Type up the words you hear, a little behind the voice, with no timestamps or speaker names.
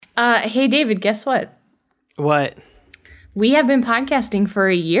Hey, David, guess what? What? We have been podcasting for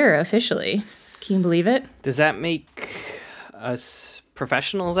a year officially. Can you believe it? Does that make us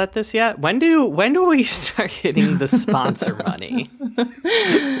professionals at this yet? When do we start getting the sponsor money?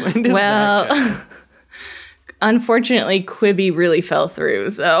 When does that go? Unfortunately, Quibi really fell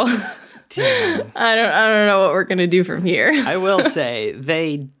through, so Damn. I don't know what we're gonna do from here. I will say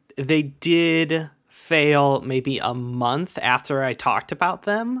they did fail maybe a month after I talked about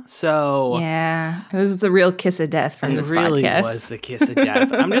them. So yeah, it was the real kiss of death from this podcast. It really was the kiss of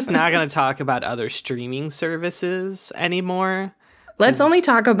death. I'm just not going to talk about other streaming services anymore. Let's only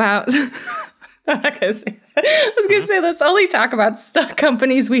talk about... I'm not gonna say that. I was gonna say let's only talk about stock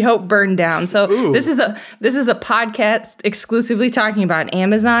companies we hope burn down. So this is a podcast exclusively talking about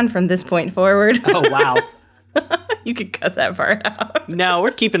Amazon from this point forward. Oh wow. You could cut that part out. No,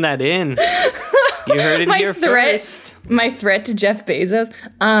 we're keeping that in. You heard it here first. My threat to Jeff Bezos.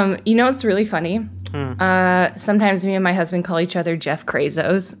 You know what's really funny? Sometimes me and my husband call each other Jeff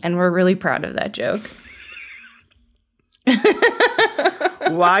Crazos, and we're really proud of that joke.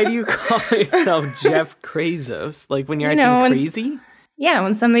 Why do you call yourself Jeff Crazos? Like when you're acting crazy? Yeah,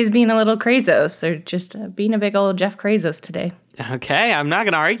 when somebody's being a little Crazos. They're just being a big old Jeff Crazos today. Okay, I'm not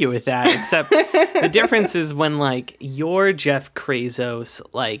going to argue with that, except the difference is when, like, you're Jeff Crazos,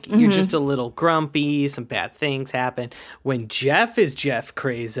 like, you're just a little grumpy, some bad things happen. When Jeff is Jeff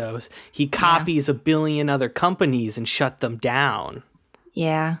Crazos, he copies a billion other companies and shut them down.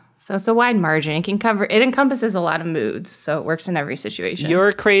 Yeah, so it's a wide margin. It encompasses a lot of moods, so it works in every situation.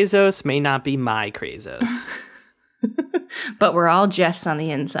 Your Crazos may not be my Crazos. But we're all Jeffs on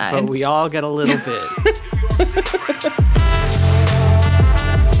the inside. But we all get a little bit.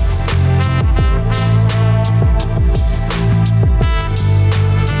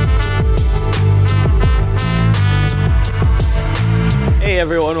 Hey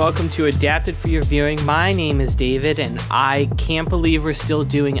everyone, welcome to Adapted for Your Viewing. My name is David, and I can't believe we're still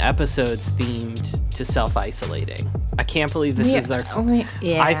doing episodes themed to self-isolating. I can't believe this is our...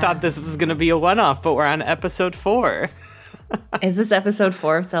 I thought this was going to be a one-off, but we're on episode 4. Is this episode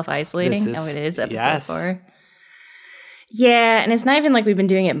 4 of self-isolating? No, it is episode 4. Yeah, and it's not even like we've been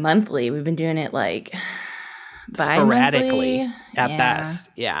doing it monthly. We've been doing it like sporadically bi-monthly. At best.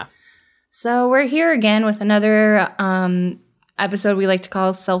 Yeah. So we're here again with another episode we like to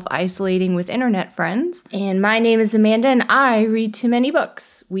call Self-Isolating with Internet Friends. And my name is Amanda, and I read too many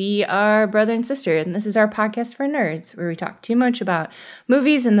books. We are brother and sister, and this is our podcast for nerds, where we talk too much about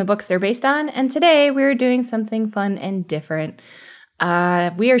movies and the books they're based on. And today we're doing something fun and different.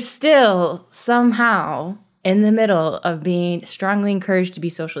 We are still somehow in the middle of being strongly encouraged to be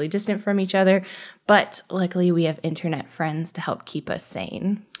socially distant from each other, but luckily we have internet friends to help keep us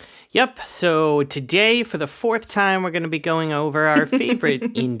sane. Yep, so today, for the 4th time, we're going to be going over our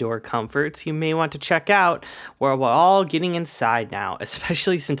favorite indoor comforts you may want to check out, where we're all getting inside now,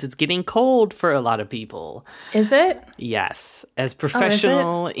 especially since it's getting cold for a lot of people. Is it? Yes. As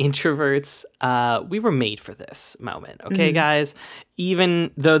professional introverts, we were made for this moment, okay, guys?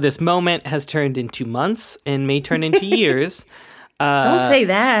 Even though this moment has turned into months and may turn into years... Don't say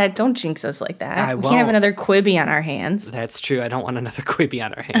that. Don't jinx us like that. We can't have another Quibi on our hands. That's true. I don't want another Quibi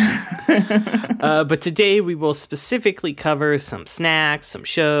on our hands. But today we will specifically cover some snacks, some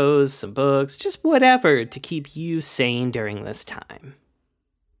shows, some books, just whatever to keep you sane during this time.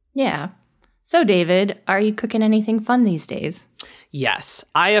 Yeah. So, David, are you cooking anything fun these days? Yes,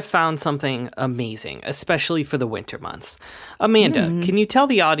 I have found something amazing, especially for the winter months. Amanda, can you tell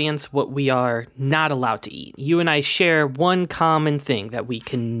the audience what we are not allowed to eat? You and I share one common thing that we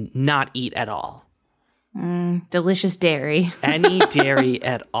can not eat at all. Delicious dairy. Any dairy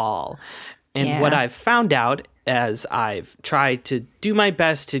at all. And what I've found out as I've tried to do my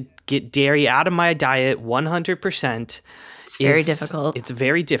best to get dairy out of my diet 100%. It's very difficult. It's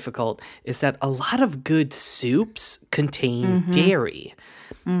very difficult, is that a lot of good soups contain dairy.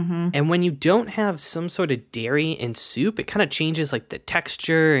 And when you don't have some sort of dairy in soup, it kind of changes like the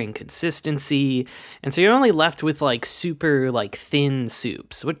texture and consistency. And so you're only left with like super like thin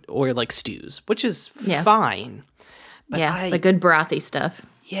soups or like stews, which is fine. But the good brothy stuff.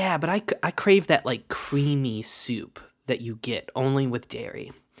 Yeah, but I crave that like creamy soup that you get only with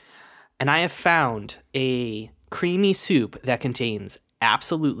dairy. And I have found a creamy soup that contains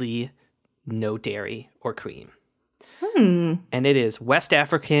absolutely no dairy or cream. And it is West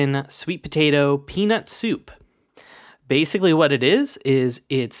African sweet potato peanut soup. Basically what it is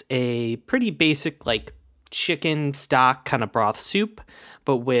it's a pretty basic like chicken stock kind of broth soup,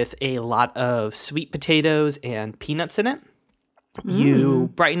 but with a lot of sweet potatoes and peanuts in it. You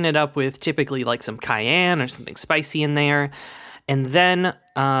brighten it up with typically like some cayenne or something spicy in there. And then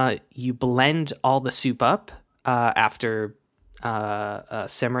you blend all the soup up after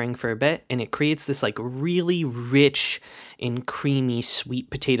simmering for a bit, and it creates this like really rich and creamy sweet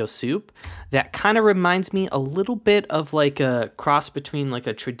potato soup that kind of reminds me a little bit of like a cross between like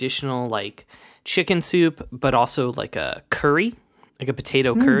a traditional like chicken soup, but also like a curry, like a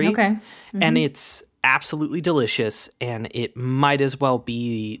potato curry. Okay. Mm-hmm. And it's absolutely delicious, and it might as well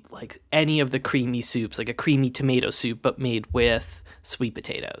be like any of the creamy soups, like a creamy tomato soup, but made with sweet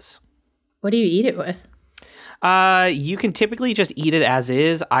potatoes. What do you eat it with? You can typically just eat it as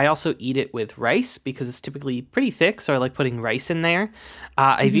is. I also eat it with rice because it's typically pretty thick, so I like putting rice in there.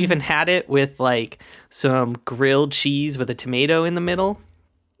 I've even had it with like some grilled cheese with a tomato in the middle,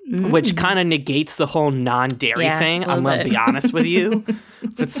 which kind of negates the whole non-dairy thing. I'm going to be honest with you.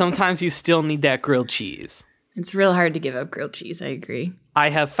 But sometimes you still need that grilled cheese. It's real hard to give up grilled cheese. I agree. I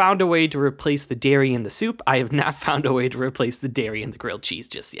have found a way to replace the dairy in the soup. I have not found a way to replace the dairy in the grilled cheese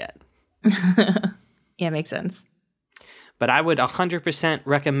just yet. Yeah, makes sense. But I would 100%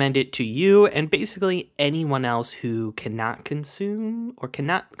 recommend it to you and basically anyone else who cannot consume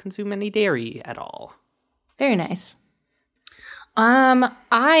any dairy at all. Very nice. I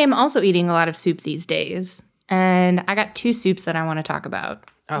am also eating a lot of soup these days, and I got 2 soups that I want to talk about,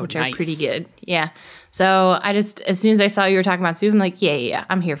 which nice. are pretty good. Yeah. So I just, as soon as I saw you were talking about soup, I'm like, yeah,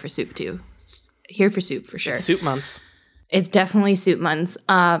 I'm here for soup too. Here for soup for sure. It's soup months. It's definitely soup months.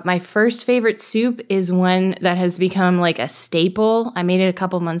 My first favorite soup is one that has become like a staple. I made it a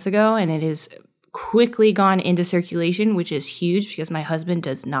couple months ago, and it has quickly gone into circulation, which is huge because my husband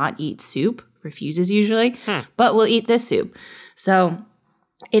does not eat soup, refuses usually, but will eat this soup. So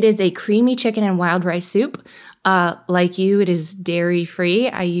it is a creamy chicken and wild rice soup. Like you, it is dairy free.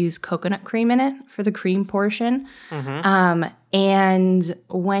 I use coconut cream in it for the cream portion. And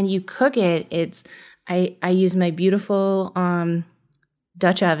when you cook it, I use my beautiful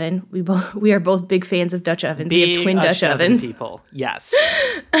Dutch oven. We are both big fans of Dutch ovens. We have twin Dutch ovens. People, yes.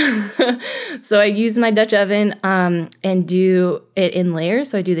 So I use my Dutch oven and do it in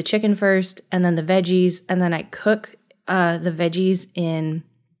layers. So I do the chicken first, and then the veggies, and then I cook the veggies in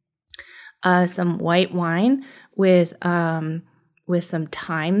some white wine with some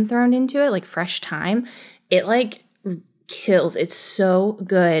thyme thrown into it, like fresh thyme. It like kills. It's so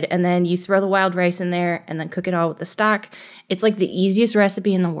good. And then you throw the wild rice in there and then cook it all with the stock. It's like the easiest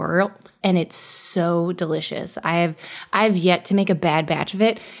recipe in the world, and it's so delicious. I have yet to make a bad batch of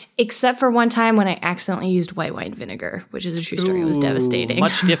it, except for one time when I accidentally used white wine vinegar, which is a true story. It was devastating.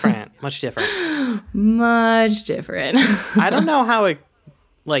 Much different. Much different. Much different. I don't know how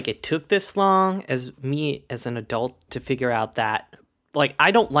it took this long as an adult to figure out that. Like,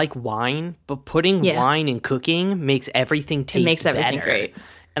 I don't like wine, but putting wine in cooking makes everything taste better. It makes everything great.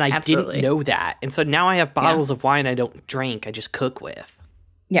 And I didn't know that. And so now I have bottles of wine I don't drink, I just cook with.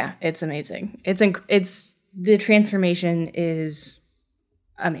 Yeah, it's amazing. It's the transformation is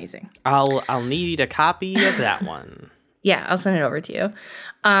amazing. I'll need a copy of that one. Yeah, I'll send it over to you.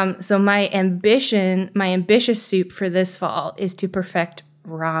 So my ambitious soup for this fall is to perfect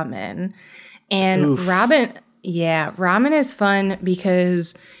ramen. And ramen is fun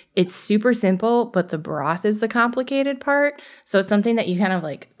because it's super simple, but the broth is the complicated part. So it's something that you kind of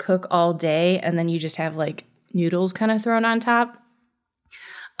like cook all day, and then you just have like noodles kind of thrown on top.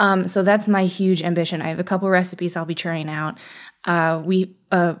 So that's my huge ambition. I have a couple recipes I'll be trying out. A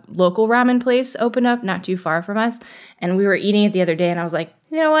local ramen place opened up not too far from us, and we were eating it the other day, and I was like,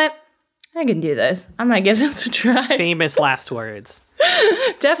 you know what? I can do this. I'm going to give this a try. Famous last words.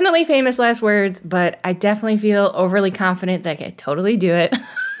 Definitely famous last words, but I definitely feel overly confident that I can totally do it.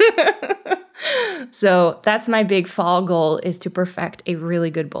 So that's my big fall goal, is to perfect a really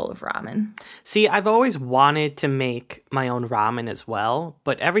good bowl of ramen. See, I've always wanted to make my own ramen as well,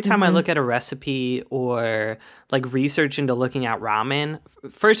 but every time I look at a recipe or like research into looking at ramen,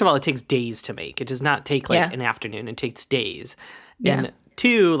 first of all, it takes days to make. It does not take like an afternoon. It takes days. Yeah. And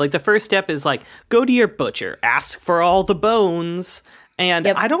 2, like the first step is like, go to your butcher, ask for all the bones. And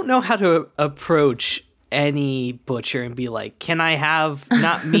I don't know how to approach any butcher and be like, can I have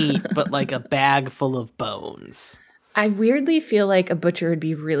not meat, but like a bag full of bones? I weirdly feel like a butcher would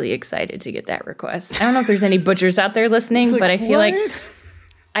be really excited to get that request. I don't know if there's any butchers out there listening, but I feel like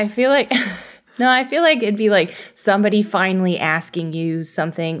it'd be like somebody finally asking you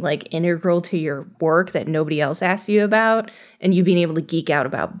something like integral to your work that nobody else asks you about, and you being able to geek out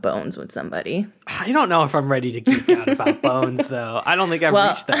about bones with somebody. I don't know if I'm ready to geek out about bones, though. I don't think I've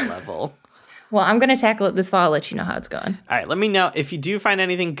reached that level. Well, I'm going to tackle it this fall. I'll let you know how it's going. All right, let me know. If you do find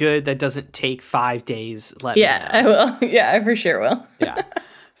anything good that doesn't take 5 days, let me know. Yeah, I will. Yeah, I for sure will. Yeah.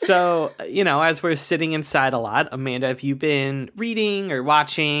 So, as we're sitting inside a lot, Amanda, have you been reading or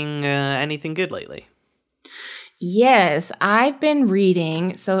watching anything good lately? Yes, I've been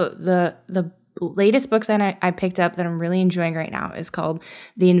reading. So the latest book that I picked up that I'm really enjoying right now is called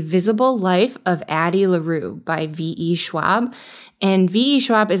The Invisible Life of Addie LaRue by V.E. Schwab. And V.E.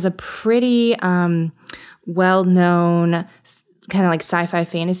 Schwab is a pretty well-known kind of like sci-fi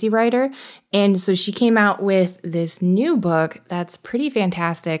fantasy writer. And so she came out with this new book that's pretty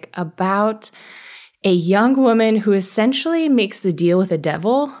fantastic about a young woman who essentially makes the deal with the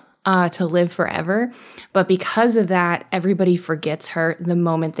devil to live forever. But because of that, everybody forgets her the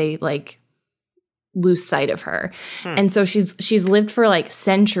moment they lose sight of her. And so she's lived for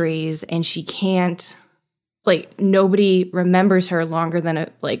centuries, and she can't nobody remembers her longer than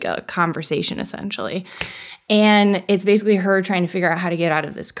a conversation, essentially. And it's basically her trying to figure out how to get out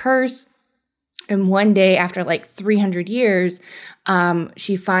of this curse. And one day, after 300 years,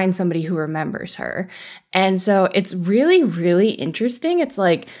 she finds somebody who remembers her. And so it's really, really interesting. It's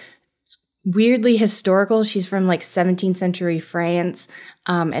weirdly historical. She's from 17th century France.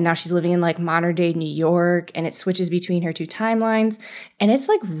 And now she's living in modern day New York, and it switches between her two timelines. And it's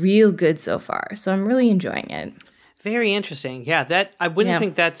real good so far. So I'm really enjoying it. Very interesting. Yeah, I wouldn't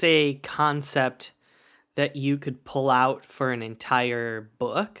think that's a concept that you could pull out for an entire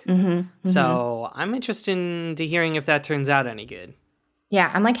book. So I'm interested to hearing if that turns out any good. Yeah,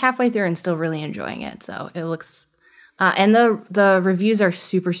 I'm halfway through and still really enjoying it. So it looks, and the reviews are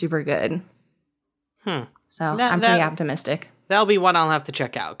super, super good. So I'm pretty optimistic. That'll be one I'll have to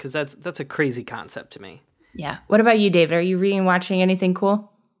check out, because that's a crazy concept to me. Yeah. What about you, David? Are you reading and watching anything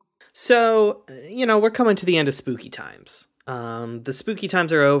cool? So, we're coming to the end of spooky times. The spooky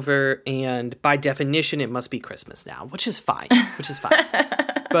times are over, and by definition, it must be Christmas now, which is fine.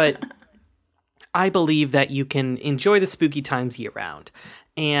 But I believe that you can enjoy the spooky times year round.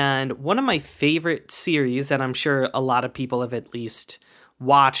 And one of my favorite series that I'm sure a lot of people have at least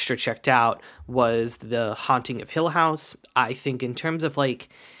watched or checked out was The Haunting of Hill House. I think in terms of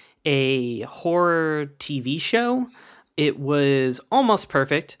a horror TV show, it was almost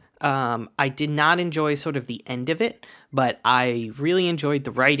perfect. I did not enjoy sort of the end of it, but I really enjoyed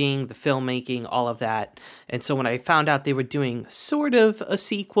the writing, the filmmaking, all of that. And so when I found out they were doing sort of a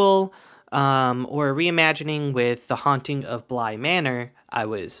sequel or a reimagining with The Haunting of Bly Manor, I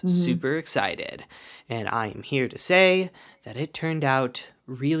was super excited. And I am here to say that it turned out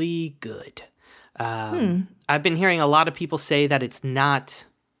really good. I've been hearing a lot of people say that it's not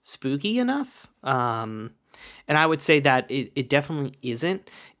spooky enough. And I would say that it definitely isn't.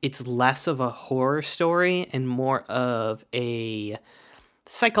 It's less of a horror story and more of a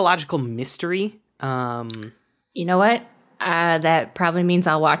psychological mystery. You know what? That probably means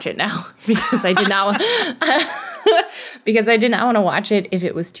I'll watch it now because I did not want to watch it if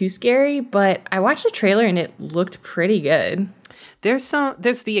it was too scary. But I watched the trailer and it looked pretty good. There's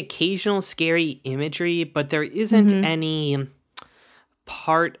the occasional scary imagery, but there isn't any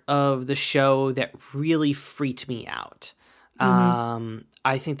part of the show that really freaked me out.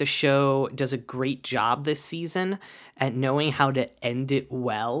 I think the show does a great job this season at knowing how to end it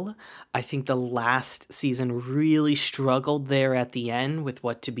well. I think the last season really struggled there at the end with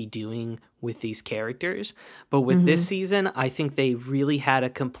what to be doing with these characters. But with this season, I think they really had a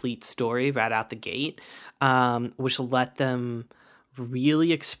complete story right out the gate, which let them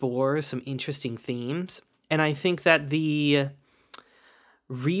really explore some interesting themes. And I think that the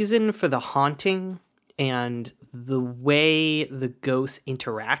reason for the haunting and the way the ghosts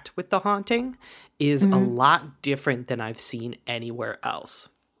interact with the haunting is a lot different than I've seen anywhere else.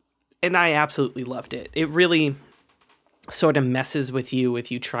 And I absolutely loved it. It really sort of messes with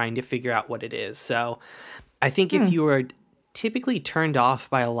you trying to figure out what it is. So I think if you are typically turned off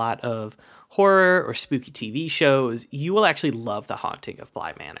by a lot of horror or spooky TV shows, you will actually love The Haunting of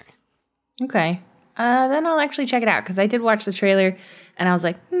Bly Manor. Okay. Then I'll actually check it out because I did watch the trailer and I was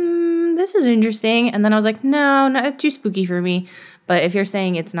like, this is interesting. And then I was like, no, not too spooky for me. But if you're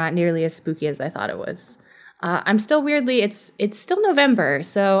saying it's not nearly as spooky as I thought it was, I'm still weirdly, it's still November.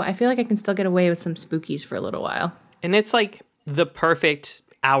 So I feel like I can still get away with some spookies for a little while. And it's like the perfect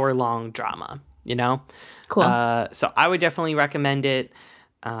hour-long drama, you know? Cool. So I would definitely recommend it.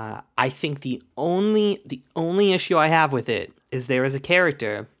 I think the only issue I have with it is there is a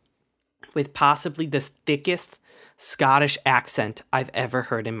character with possibly the thickest Scottish accent I've ever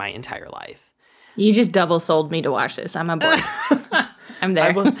heard in my entire life. You just double sold me to watch this. I'm on board. I'm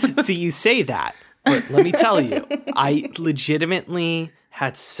there. See, you say that, but let me tell you, I legitimately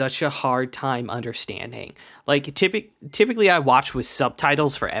had such a hard time understanding. Like, typically I watch with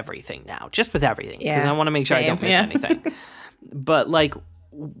subtitles for everything now, just with everything, because I want to make sure I don't miss anything. But, like,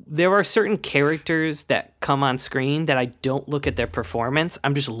 there are certain characters that come on screen that I don't look at their performance.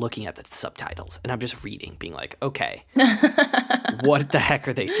 I'm just looking at the subtitles and I'm just reading, being like, okay, what the heck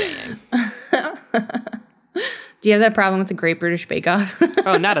are they saying? Do you have that problem with the Great British Bake Off?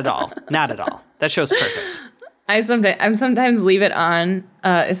 Oh, not at all. Not at all. That show's perfect. I sometimes leave it on,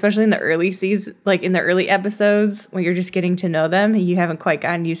 especially in the early season, like in the early episodes when you're just getting to know them and you haven't quite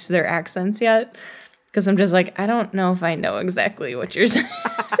gotten used to their accents yet. Because I'm just like, I don't know if I know exactly what you're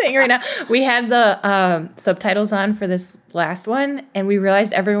saying right now. We had the subtitles on for this last one, and we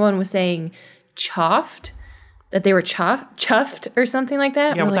realized everyone was saying chuffed, that they were chuffed or something like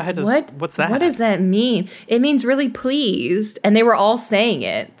that. Yeah, We're what like, the heck what's that? What does that mean? It means really pleased, and they were all saying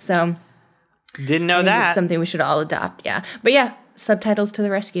it. So didn't know that. It's something we should all adopt, yeah. But yeah, subtitles to the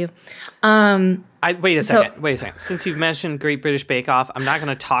rescue. Wait a second. Since you've mentioned Great British Bake Off, I'm not going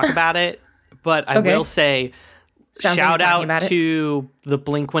to talk about it, but I will say shout out to the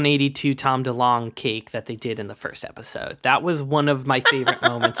Blink-182 Tom DeLonge cake that they did in the first episode. That was one of my favorite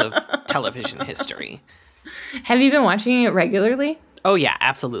moments of television history. Have you been watching it regularly? Oh, yeah,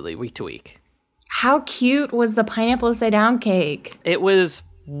 absolutely. Week to week. How cute was the pineapple upside down cake? It was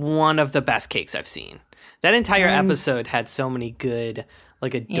one of the best cakes I've seen. That entire episode had so many good,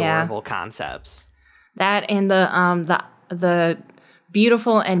 like, adorable concepts. That and the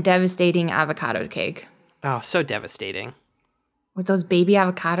beautiful and devastating avocado cake. Oh, so devastating. With those baby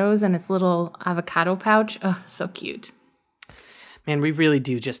avocados and its little avocado pouch. Oh, so cute. Man, we really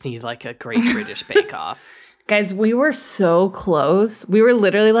do just need like a Great British Bake Off. Guys, we were so close. We were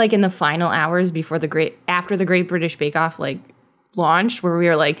literally like in the final hours after the Great British Bake Off like launched, where we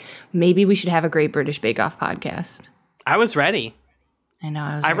were like, maybe we should have a Great British Bake Off podcast. I was ready. I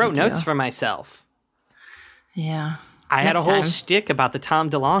know. I wrote notes for myself. Yeah. I had a whole shtick about the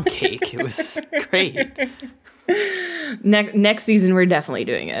Tom DeLonge cake. It was great. Next season, we're definitely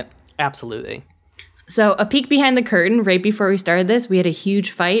doing it. Absolutely. So a peek behind the curtain, right before we started this, we had a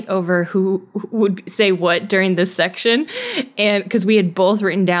huge fight over who would say what during this section. And because we had both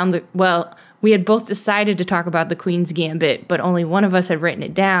written down we had both decided to talk about the Queen's Gambit, but only one of us had written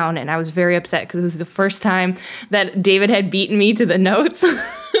it down. And I was very upset because it was the first time that David had beaten me to the notes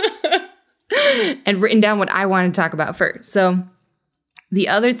and written down what I wanted to talk about first. So the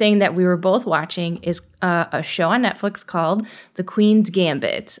other thing that we were both watching is a show on Netflix called The Queen's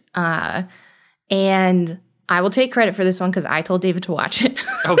Gambit. And I will take credit for this one because I told David to watch it.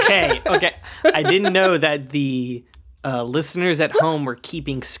 Okay. I didn't know that the listeners at home were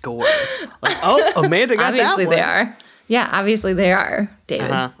keeping score. Like, oh, Amanda got obviously that one. They are. Yeah, obviously they are, David.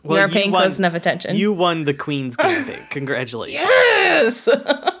 Well, you are paying close enough attention. You won the Queen's Gambit. Congratulations. Yes!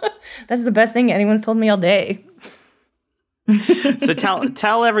 That's the best thing anyone's told me all day. So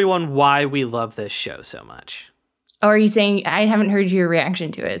tell everyone why we love this show so much. Oh, are you saying I haven't heard your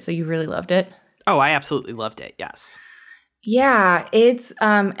reaction to it, so you really loved it? Oh, I absolutely loved it. Yes. Yeah, it's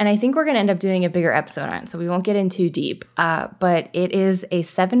and I think we're going to end up doing a bigger episode on it, so we won't get in too deep. But it is a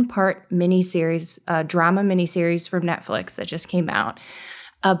 7-part miniseries, drama miniseries from Netflix that just came out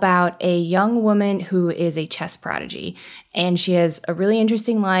about a young woman who is a chess prodigy, and she has a really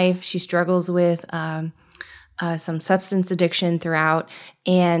interesting life. She struggles with some substance addiction throughout,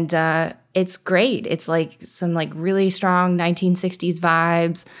 and it's great. It's like some like really strong 1960s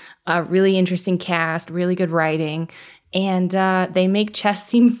vibes, really interesting cast, really good writing, and they make chess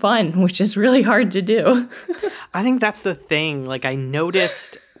seem fun, which is really hard to do. I think that's the thing. Like I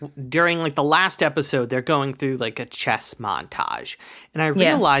noticed during like the last episode, they're going through like a chess montage, and I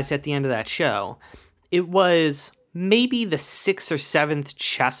realized at the end of that show, it was maybe the 6th or 7th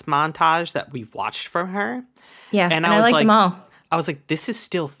chess montage that we've watched from her. Yeah, and I liked them all. I was like, this is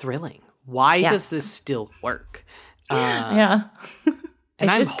still thrilling. Why does this still work? Yeah. And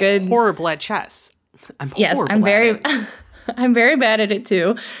it's I'm just good. horrible at chess. I'm very bad at it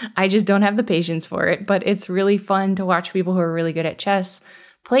too. I just don't have the patience for it. But it's really fun to watch people who are really good at chess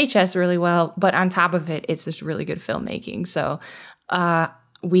play chess really well. But on top of it, it's just really good filmmaking. So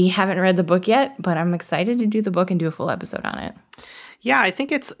we haven't read the book yet, but I'm excited to do the book and do a full episode on it. Yeah, I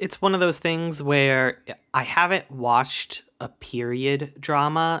think it's one of those things where I haven't watched a period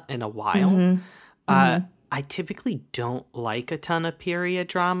drama in a while. I typically don't like a ton of period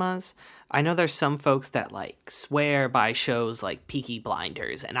dramas. I know there's some folks that like swear by shows like Peaky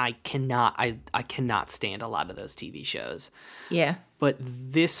Blinders, and I cannot stand a lot of those TV shows. Yeah. But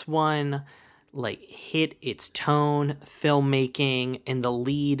this one like hit its tone, filmmaking, and the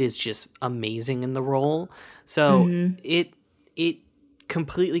lead is just amazing in the role. So it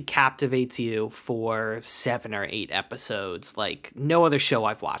completely captivates you for 7 or 8 episodes like no other show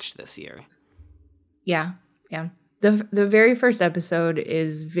I've watched this year. Yeah. The very first episode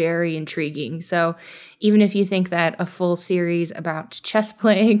is very intriguing. So even if you think that a full series about chess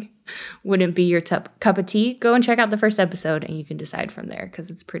playing wouldn't be your cup of tea, go and check out the first episode and you can decide from there because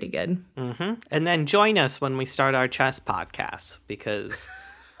it's pretty good. Mm-hmm. And then join us when we start our chess podcast because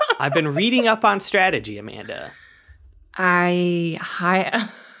I've been reading up on strategy, Amanda. Okay.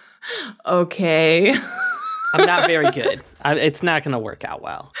 I'm not very good. It's not going to work out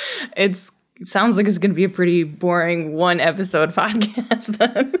well. It sounds like it's going to be a pretty boring one episode podcast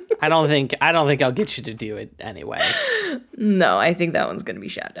then. I don't think I'll get you to do it anyway. No, I think that one's going to be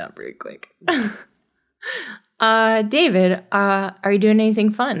shot down pretty quick. David, are you doing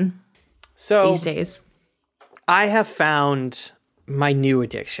anything fun these days? I have found my new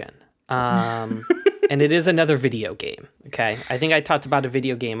addiction. And it is another video game, okay? I think I talked about a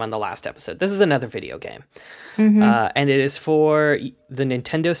video game on the last episode. This is another video game. Mm-hmm. And it is for the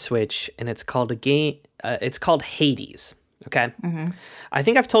Nintendo Switch, and it's called it's called Hades, okay? Mm-hmm. I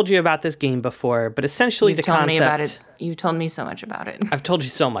think I've told you about this game before, but essentially the concept... me about it. You've told me so much about it. I've told you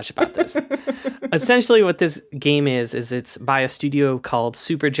so much about this. Essentially what this game is it's by a studio called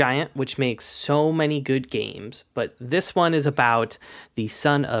Supergiant, which makes so many good games. But this one is about the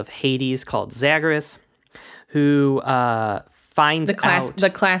son of Hades called Zagreus, who finds out... The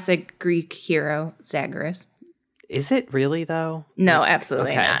classic Greek hero, Zagreus. Is it really, though? No,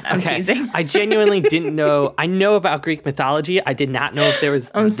 absolutely not. I'm teasing. I genuinely didn't know. I know about Greek mythology. I did not know if there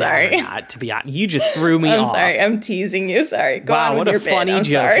was... I'm sorry. Or not, to be honest. You just threw me off. I'm sorry. I'm teasing you. Sorry. Go on with your bit. Wow, what a funny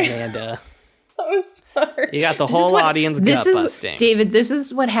joke, Amanda. I'm sorry. You got the whole audience gut busting. David, this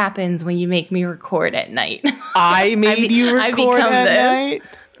is what happens when you make me record at night. I made you record at night?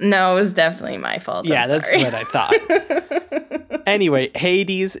 No, it was definitely my fault. Yeah, that's what I thought. Anyway,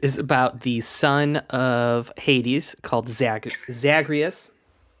 Hades is about the son of Hades called Zagreus.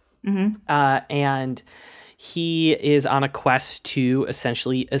 Mm-hmm. And he is on a quest to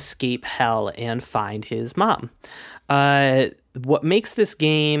essentially escape hell and find his mom. What makes this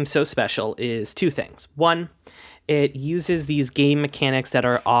game so special is two things. One, it uses these game mechanics that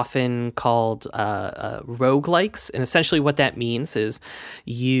are often called roguelikes. And essentially what that means is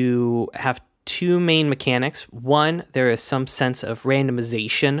you have two main mechanics. One, there is some sense of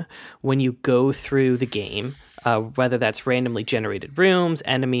randomization when you go through the game, whether that's randomly generated rooms,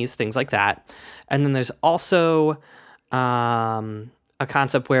 enemies, things like that. And then there's also a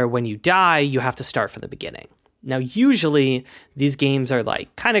concept where when you die, you have to start from the beginning. Now, usually these games are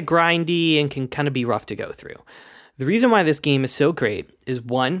like kind of grindy and can kind of be rough to go through. The reason why this game is so great is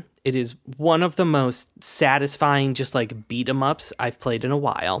one, it is one of the most satisfying just like beat 'em ups I've played in a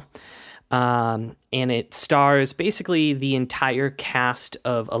while. And it stars basically the entire cast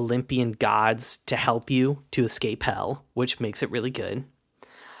of Olympian gods to help you to escape hell, which makes it really good.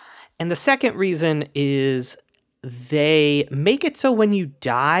 And the second reason is they make it so when you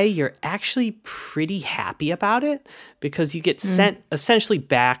die, you're actually pretty happy about it because you get sent essentially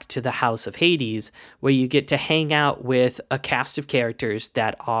back to the House of Hades, where you get to hang out with a cast of characters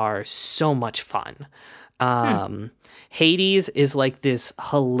that are so much fun. Hades is like this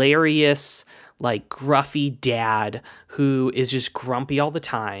hilarious, like gruffy dad who is just grumpy all the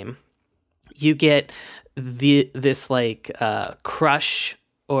time. You get this crush,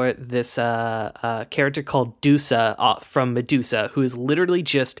 or this character called Dusa from Medusa, who is literally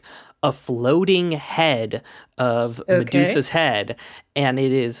just a floating head of Medusa's head, and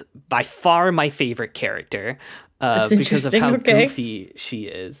it is by far my favorite character because of how goofy she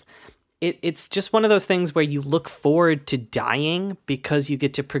is. It's just one of those things where you look forward to dying because you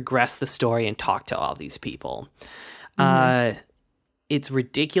get to progress the story and talk to all these people. It's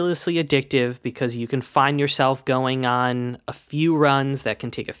ridiculously addictive because you can find yourself going on a few runs that can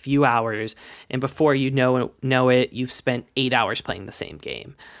take a few hours, and before you know it, you've spent 8 hours playing the same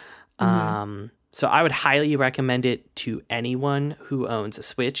game. So I would highly recommend it to anyone who owns a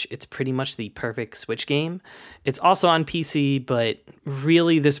Switch. It's pretty much the perfect Switch game. It's also on PC, but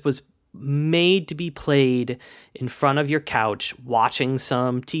really this was made to be played in front of your couch, watching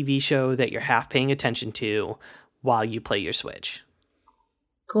some TV show that you're half paying attention to while you play your Switch.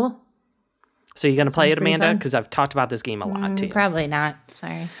 Cool. So you're going to play it, Amanda? Because I've talked about this game a lot, too. Probably not.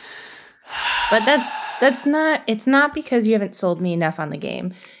 Sorry. But it's not because you haven't sold me enough on the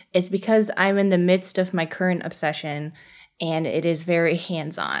game. It's because I'm in the midst of my current obsession, and it is very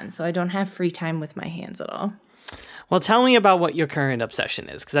hands-on. So I don't have free time with my hands at all. Well, tell me about what your current obsession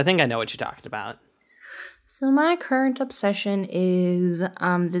is, because I think I know what you're talking about. So my current obsession is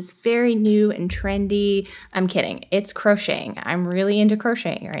this very new and trendy... I'm kidding. It's crocheting. I'm really into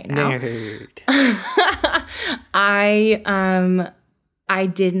crocheting right now. Nerd. I I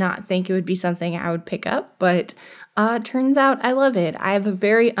did not think it would be something I would pick up, but turns out I love it. I have a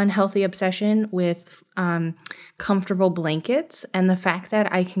very unhealthy obsession with comfortable blankets, and the fact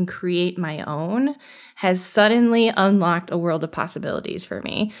that I can create my own has suddenly unlocked a world of possibilities for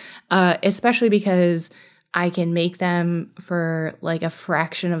me, especially because I can make them for like a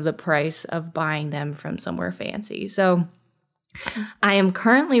fraction of the price of buying them from somewhere fancy. So I am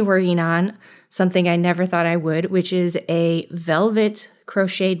currently working on something I never thought I would, which is a velvet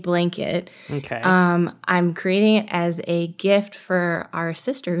crocheted blanket. Okay. I'm creating it as a gift for our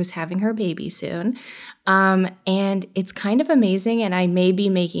sister who's having her baby soon. And it's kind of amazing, and I may be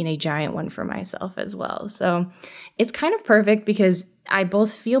making a giant one for myself as well. So it's kind of perfect because I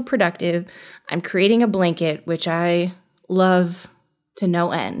both feel productive. I'm creating a blanket, which I love to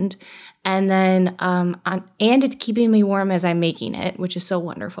no end. And then, and it's keeping me warm as I'm making it, which is so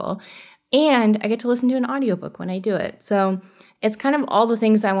wonderful. And I get to listen to an audiobook when I do it. So it's kind of all the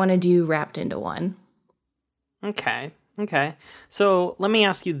things I want to do wrapped into one. Okay. So let me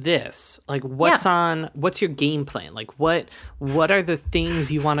ask you this. Like, what's your game plan? Like, what are the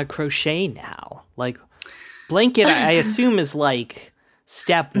things you want to crochet now? Like, blanket, I assume is like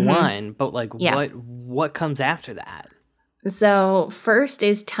step one, but like what comes after that? So first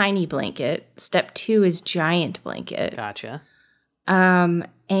is tiny blanket. Step 2 is giant blanket. Gotcha.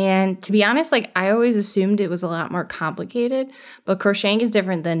 And to be honest, like I always assumed it was a lot more complicated, but crocheting is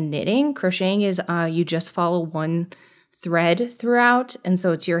different than knitting. Crocheting is you just follow one thread throughout, and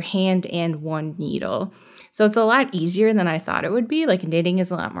so it's your hand and one needle. So it's a lot easier than I thought it would be. Like knitting is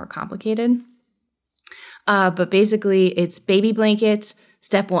a lot more complicated. But basically it's baby blanket,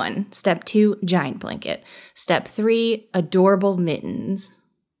 step 1. Step 2, giant blanket. Step 3, adorable mittens.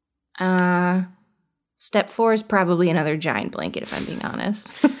 Step 4 is probably another giant blanket, if I'm being honest.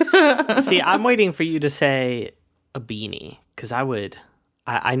 See, I'm waiting for you to say a beanie, because I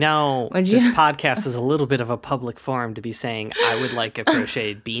know this podcast is a little bit of a public forum to be saying I would like a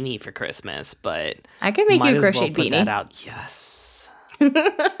crocheted beanie for Christmas, but I could make you a crocheted put beanie. That out. Yes.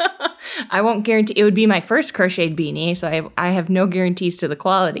 I won't guarantee it would be my first crocheted beanie, so I have no guarantees to the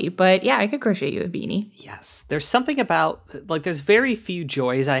quality. But yeah, I could crochet you a beanie. Yes, there's something about like there's very few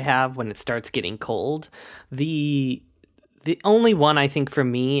joys I have when it starts getting cold. The only one I think for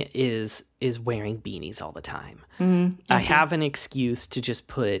me is wearing beanies all the time. I have an excuse to just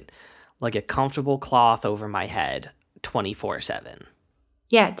put like a comfortable cloth over my head 24/7.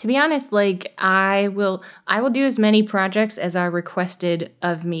 Yeah, to be honest, like I will do as many projects as are requested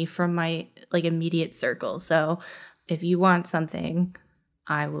of me from my like immediate circle. So if you want something,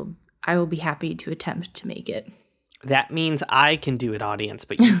 I will be happy to attempt to make it. That means I can do it, audience,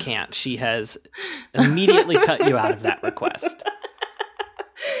 but you can't. She has immediately cut you out of that request.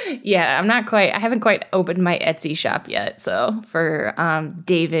 Yeah, I haven't quite opened my Etsy shop yet, so for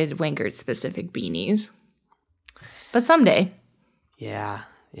David Wingert specific beanies. But someday. Yeah.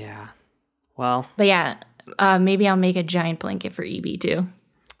 Well. But yeah, maybe I'll make a giant blanket for EB too.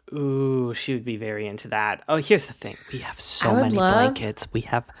 Ooh, she would be very into that. Oh, here's the thing. We have so many blankets. We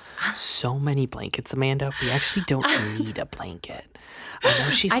have so many blankets, Amanda. We actually don't need a blanket. I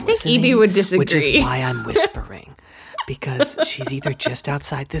know she's listening. I think EB would disagree. Which is why I'm whispering. Because she's either just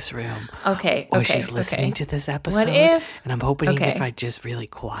outside this room. Or she's listening to this episode. And I'm hoping if I just really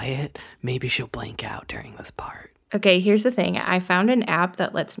quiet, maybe she'll blank out during this part. Okay, here's the thing. I found an app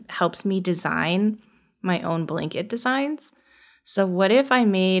that helps me design my own blanket designs. So what if I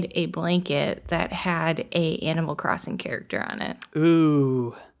made a blanket that had a Animal Crossing character on it?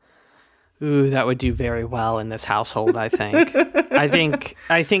 Ooh, that would do very well in this household, I think. I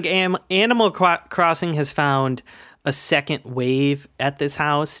think Animal Crossing has found a second wave at this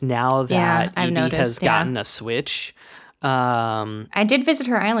house now that Evie has gotten a Switch. I did visit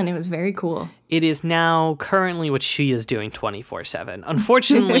her island. It was very cool. It is now currently what she is doing 24/7.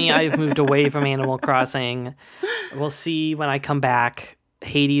 Unfortunately, I've moved away from Animal Crossing. We'll see when I come back.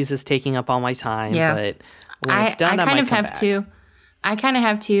 Hades is taking up all my time, but when it's done, I might come back. I kind of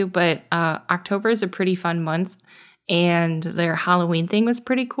have to, but October is a pretty fun month, and their Halloween thing was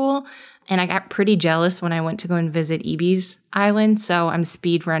pretty cool. And I got pretty jealous when I went to go and visit Eebee's island, so I'm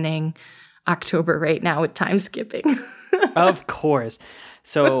speed running October right now with time skipping. Of course.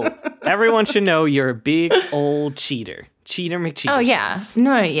 So everyone should know you're a big old cheater. Cheater McCheater. Oh, yeah.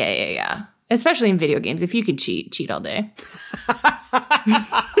 No, yeah. Especially in video games. If you could cheat all day.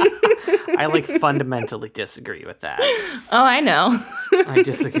 I fundamentally disagree with that. Oh, I know. I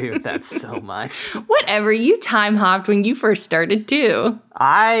disagree with that so much. Whatever, you time hopped when you first started too.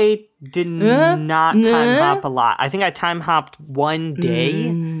 I did not time hop a lot. I think I time hopped one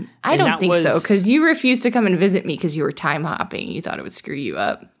day. I don't think so, because you refused to come and visit me because you were time hopping. You thought it would screw you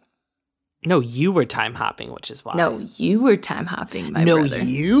up. No, you were time hopping, which is why. No, you were time hopping, my brother. No,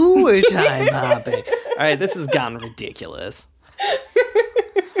 you were time hopping. All right, this has gotten ridiculous.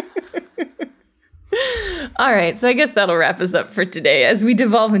 All right, so I guess that'll wrap us up for today as we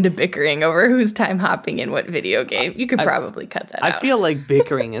devolve into bickering over who's time hopping in what video game. You could probably cut that out. I feel like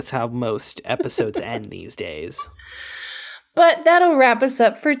bickering is how most episodes end these days. But that'll wrap us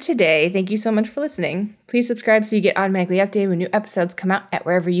up for today. Thank you so much for listening. Please subscribe so you get automatically updated when new episodes come out at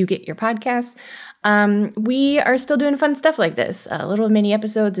wherever you get your podcasts. We are still doing fun stuff like this, little mini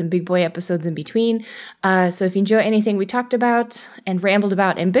episodes and big boy episodes in between. So if you enjoy anything we talked about and rambled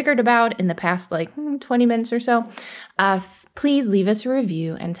about and bickered about in the past 20 minutes or so, please leave us a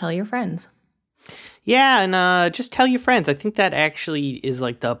review and tell your friends. Yeah, and just tell your friends. I think that actually is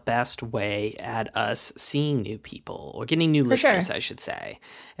the best way at us seeing new people or getting new listeners, I should say.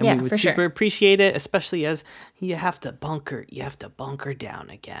 And we would super appreciate it, especially as you have to bunker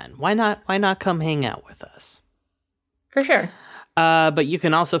down again. Why not come hang out with us? For sure. But you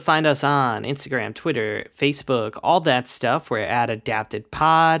can also find us on Instagram, Twitter, Facebook, all that stuff. We're at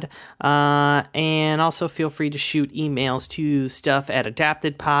AdaptedPod. And also feel free to shoot emails to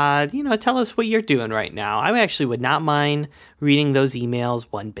stuff@AdaptedPod. Tell us what you're doing right now. I actually would not mind reading those emails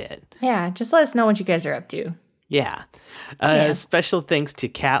one bit. Yeah, just let us know what you guys are up to. Yeah. Special thanks to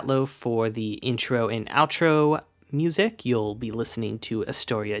Catloaf for the intro and outro music. You'll be listening to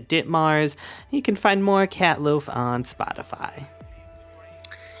Astoria Ditmars. You can find more Catloaf on Spotify.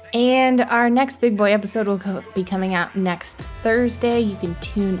 And our next Big Boy episode will be coming out next Thursday. You can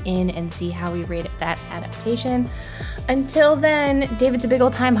tune in and see how we rate that adaptation. Until then, David's a big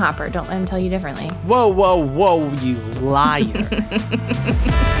old time hopper. Don't let him tell you differently. Whoa, you liar.